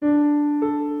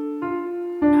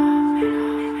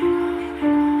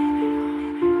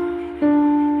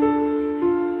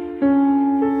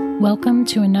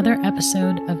Welcome to another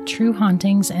episode of True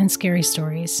Hauntings and Scary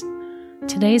Stories.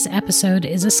 Today's episode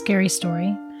is a scary story.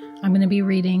 I'm going to be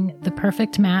reading The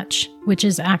Perfect Match, which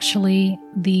is actually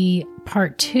the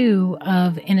part 2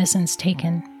 of Innocence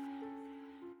Taken.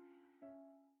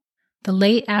 The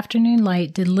late afternoon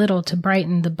light did little to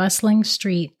brighten the bustling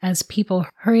street as people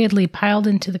hurriedly piled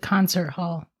into the concert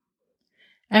hall.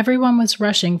 Everyone was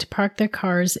rushing to park their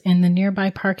cars in the nearby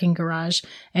parking garage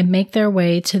and make their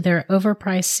way to their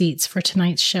overpriced seats for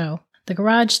tonight's show. The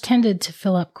garage tended to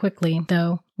fill up quickly,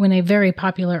 though, when a very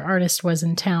popular artist was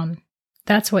in town.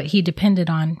 That's what he depended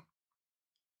on.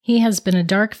 He has been a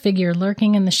dark figure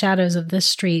lurking in the shadows of this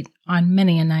street on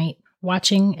many a night,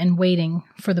 watching and waiting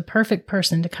for the perfect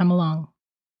person to come along.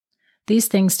 These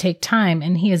things take time,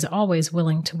 and he is always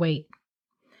willing to wait.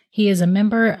 He is a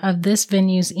member of this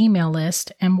venue's email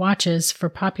list and watches for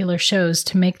popular shows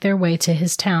to make their way to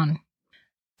his town.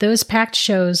 Those packed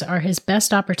shows are his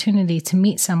best opportunity to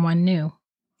meet someone new.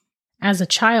 As a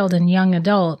child and young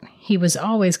adult, he was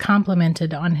always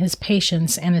complimented on his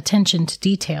patience and attention to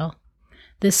detail.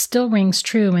 This still rings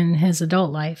true in his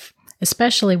adult life,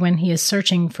 especially when he is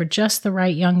searching for just the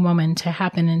right young woman to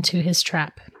happen into his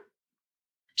trap.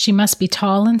 She must be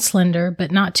tall and slender,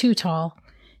 but not too tall.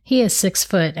 He is 6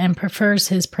 foot and prefers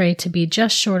his prey to be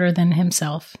just shorter than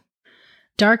himself.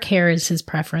 Dark hair is his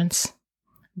preference.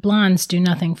 Blondes do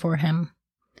nothing for him.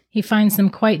 He finds them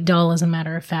quite dull, as a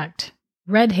matter of fact.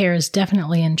 Red hair is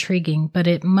definitely intriguing, but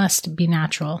it must be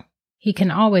natural. He can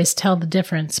always tell the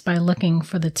difference by looking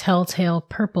for the telltale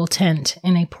purple tint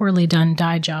in a poorly done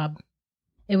dye job.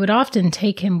 It would often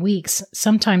take him weeks,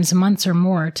 sometimes months or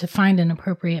more, to find an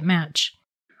appropriate match.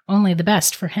 Only the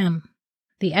best for him.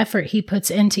 The effort he puts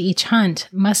into each hunt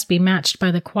must be matched by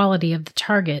the quality of the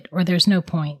target, or there's no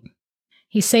point.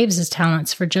 He saves his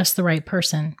talents for just the right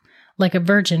person, like a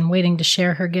virgin waiting to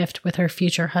share her gift with her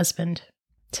future husband.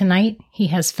 Tonight, he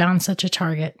has found such a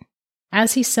target.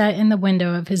 As he sat in the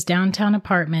window of his downtown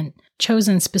apartment,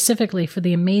 chosen specifically for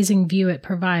the amazing view it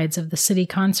provides of the city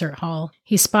concert hall,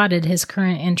 he spotted his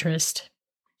current interest.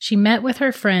 She met with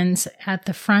her friends at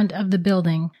the front of the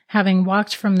building, having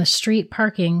walked from the street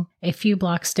parking a few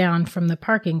blocks down from the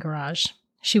parking garage.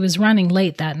 She was running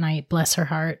late that night, bless her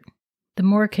heart. The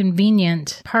more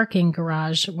convenient parking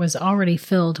garage was already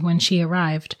filled when she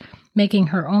arrived, making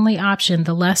her only option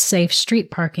the less safe street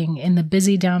parking in the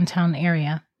busy downtown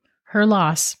area. Her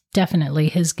loss, definitely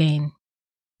his gain.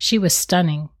 She was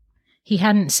stunning. He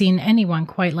hadn't seen anyone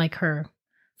quite like her.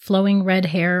 Flowing red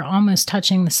hair almost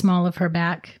touching the small of her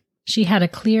back. She had a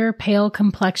clear, pale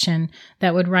complexion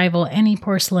that would rival any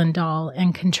porcelain doll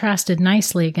and contrasted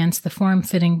nicely against the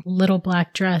form-fitting little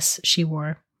black dress she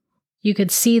wore. You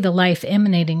could see the life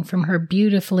emanating from her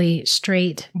beautifully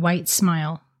straight, white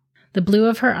smile. The blue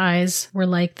of her eyes were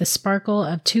like the sparkle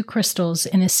of 2 crystals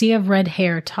in a sea of red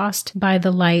hair tossed by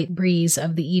the light breeze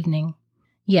of the evening.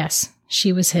 Yes,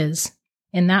 she was his.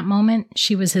 In that moment,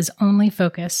 she was his only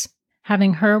focus.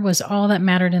 Having her was all that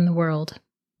mattered in the world.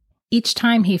 Each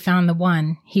time he found the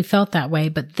one, he felt that way,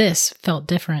 but this felt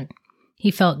different. He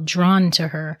felt drawn to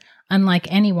her,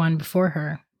 unlike anyone before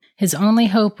her. His only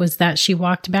hope was that she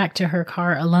walked back to her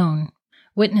car alone.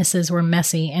 Witnesses were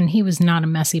messy, and he was not a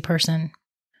messy person.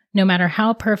 No matter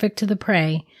how perfect to the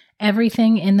prey,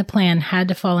 everything in the plan had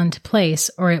to fall into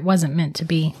place, or it wasn't meant to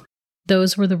be.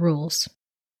 Those were the rules.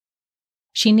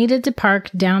 She needed to park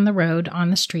down the road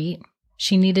on the street.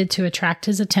 She needed to attract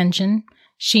his attention.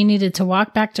 She needed to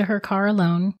walk back to her car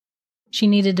alone. She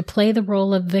needed to play the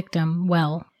role of victim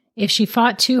well. If she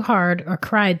fought too hard or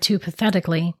cried too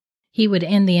pathetically, he would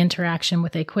end the interaction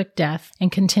with a quick death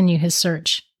and continue his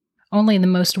search. Only the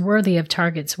most worthy of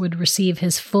targets would receive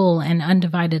his full and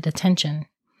undivided attention.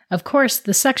 Of course,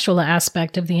 the sexual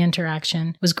aspect of the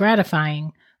interaction was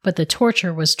gratifying, but the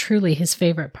torture was truly his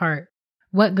favorite part.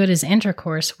 What good is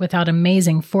intercourse without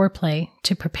amazing foreplay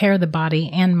to prepare the body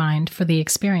and mind for the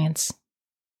experience?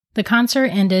 The concert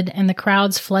ended and the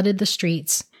crowds flooded the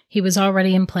streets. He was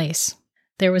already in place.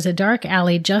 There was a dark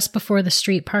alley just before the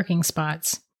street parking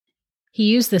spots. He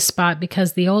used this spot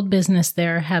because the old business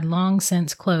there had long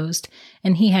since closed,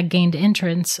 and he had gained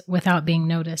entrance without being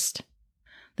noticed.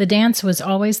 The dance was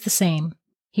always the same.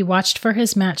 He watched for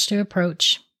his match to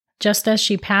approach. Just as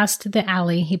she passed the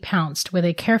alley, he pounced with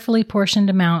a carefully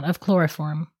portioned amount of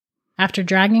chloroform. After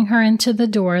dragging her into the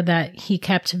door that he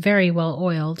kept very well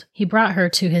oiled, he brought her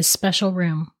to his special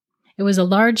room. It was a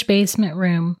large basement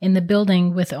room in the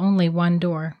building with only one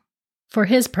door. For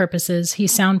his purposes, he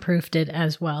soundproofed it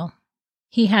as well.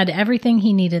 He had everything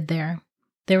he needed there.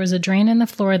 There was a drain in the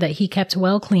floor that he kept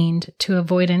well cleaned to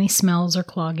avoid any smells or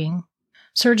clogging.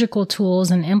 Surgical tools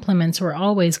and implements were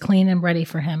always clean and ready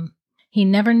for him. He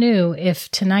never knew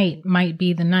if tonight might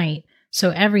be the night,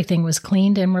 so everything was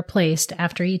cleaned and replaced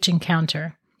after each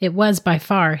encounter. It was by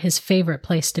far his favorite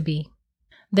place to be.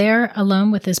 There, alone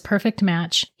with his perfect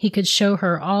match, he could show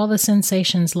her all the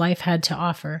sensations life had to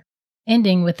offer,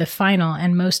 ending with the final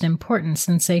and most important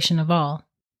sensation of all,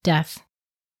 death.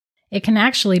 It can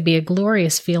actually be a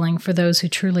glorious feeling for those who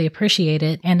truly appreciate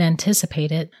it and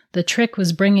anticipate it. The trick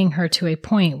was bringing her to a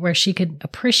point where she could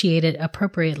appreciate it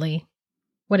appropriately.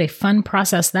 What a fun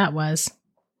process that was.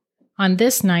 On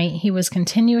this night, he was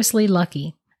continuously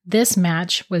lucky. This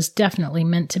match was definitely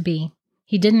meant to be.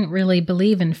 He didn't really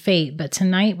believe in fate, but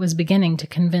tonight was beginning to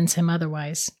convince him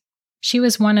otherwise. She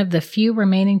was one of the few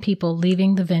remaining people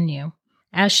leaving the venue.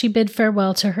 As she bid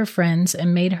farewell to her friends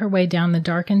and made her way down the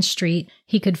darkened street,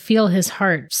 he could feel his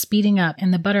heart speeding up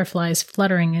and the butterflies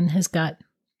fluttering in his gut.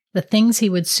 The things he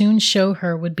would soon show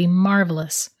her would be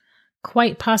marvelous,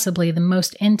 quite possibly the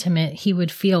most intimate he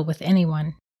would feel with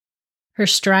anyone. Her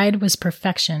stride was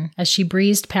perfection as she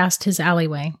breezed past his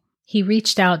alleyway. He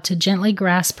reached out to gently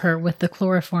grasp her with the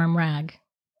chloroform rag.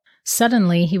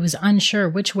 Suddenly, he was unsure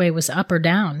which way was up or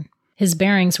down. His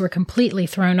bearings were completely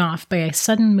thrown off by a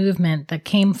sudden movement that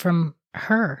came from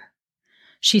her.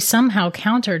 She somehow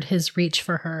countered his reach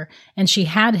for her, and she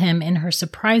had him in her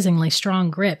surprisingly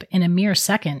strong grip in a mere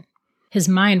second. His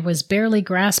mind was barely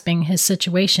grasping his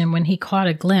situation when he caught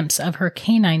a glimpse of her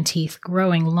canine teeth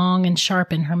growing long and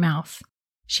sharp in her mouth.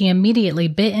 She immediately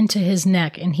bit into his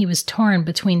neck, and he was torn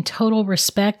between total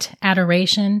respect,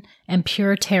 adoration, and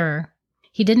pure terror.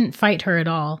 He didn't fight her at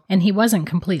all, and he wasn't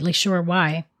completely sure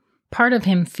why. Part of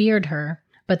him feared her,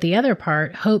 but the other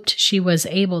part hoped she was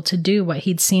able to do what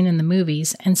he'd seen in the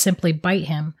movies and simply bite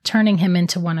him, turning him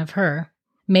into one of her.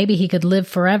 Maybe he could live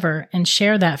forever and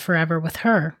share that forever with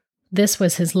her. This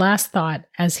was his last thought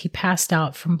as he passed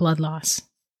out from blood loss.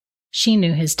 She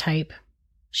knew his type.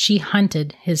 She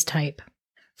hunted his type.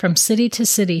 From city to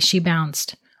city she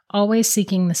bounced, always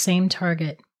seeking the same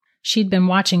target. She'd been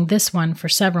watching this one for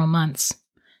several months.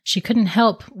 She couldn't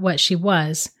help what she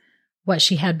was, what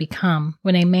she had become,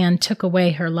 when a man took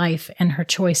away her life and her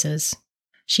choices.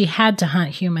 She had to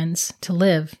hunt humans to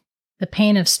live. The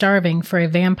pain of starving for a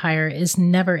vampire is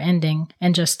never ending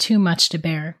and just too much to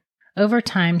bear. Over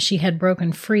time, she had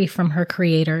broken free from her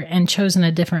creator and chosen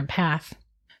a different path.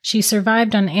 She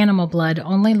survived on animal blood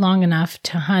only long enough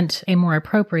to hunt a more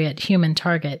appropriate human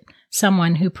target,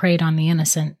 someone who preyed on the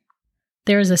innocent.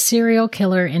 There is a serial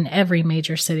killer in every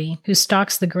major city who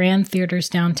stalks the grand theaters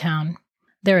downtown.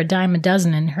 There are a dime a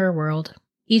dozen in her world.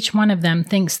 Each one of them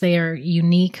thinks they are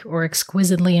unique or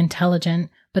exquisitely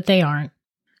intelligent, but they aren't.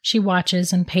 She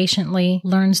watches and patiently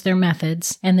learns their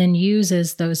methods and then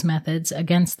uses those methods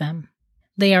against them.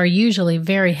 They are usually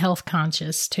very health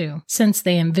conscious, too, since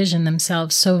they envision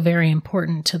themselves so very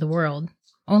important to the world.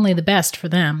 Only the best for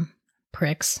them.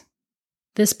 Pricks.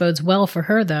 This bodes well for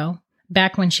her, though.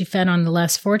 Back when she fed on the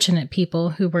less fortunate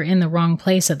people who were in the wrong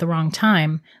place at the wrong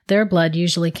time, their blood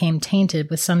usually came tainted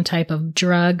with some type of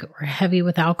drug or heavy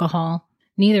with alcohol,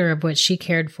 neither of which she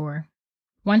cared for.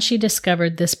 Once she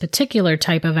discovered this particular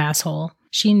type of asshole,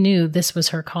 she knew this was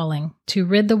her calling, to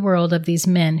rid the world of these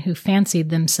men who fancied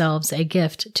themselves a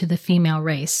gift to the female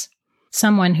race.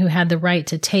 Someone who had the right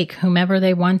to take whomever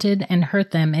they wanted and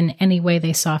hurt them in any way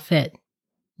they saw fit.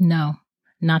 No,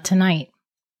 not tonight.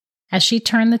 As she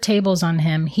turned the tables on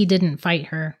him, he didn't fight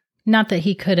her. Not that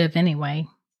he could have anyway.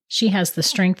 She has the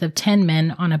strength of 10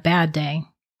 men on a bad day.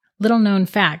 Little known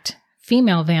fact,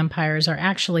 female vampires are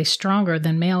actually stronger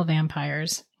than male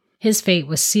vampires. His fate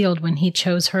was sealed when he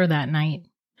chose her that night.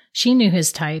 She knew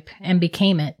his type and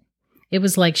became it. It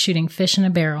was like shooting fish in a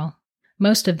barrel.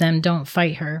 Most of them don't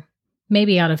fight her.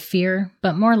 Maybe out of fear,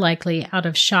 but more likely out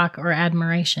of shock or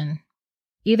admiration.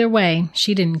 Either way,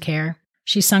 she didn't care.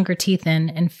 She sunk her teeth in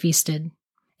and feasted.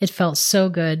 It felt so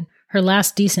good. Her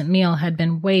last decent meal had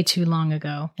been way too long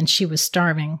ago, and she was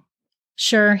starving.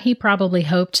 Sure, he probably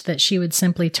hoped that she would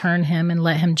simply turn him and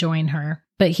let him join her,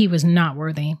 but he was not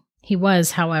worthy. He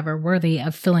was, however, worthy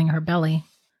of filling her belly.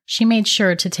 She made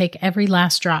sure to take every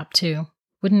last drop, too.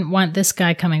 Wouldn't want this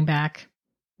guy coming back.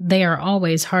 They are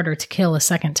always harder to kill a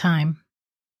second time.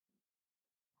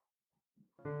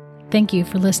 Thank you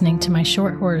for listening to my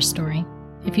short horror story.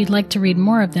 If you'd like to read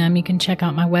more of them, you can check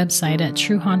out my website at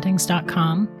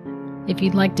truehauntings.com. If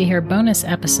you'd like to hear bonus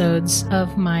episodes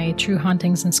of my True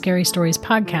Hauntings and Scary Stories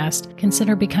podcast,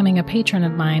 consider becoming a patron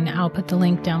of mine. I'll put the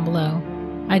link down below.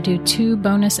 I do 2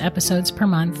 bonus episodes per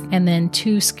month, and then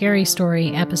 2 Scary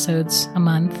Story episodes a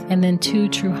month, and then 2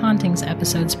 True Hauntings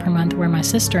episodes per month where my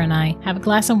sister and I have a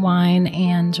glass of wine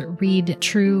and read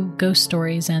true ghost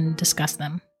stories and discuss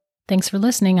them. Thanks for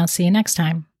listening. I'll see you next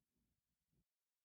time.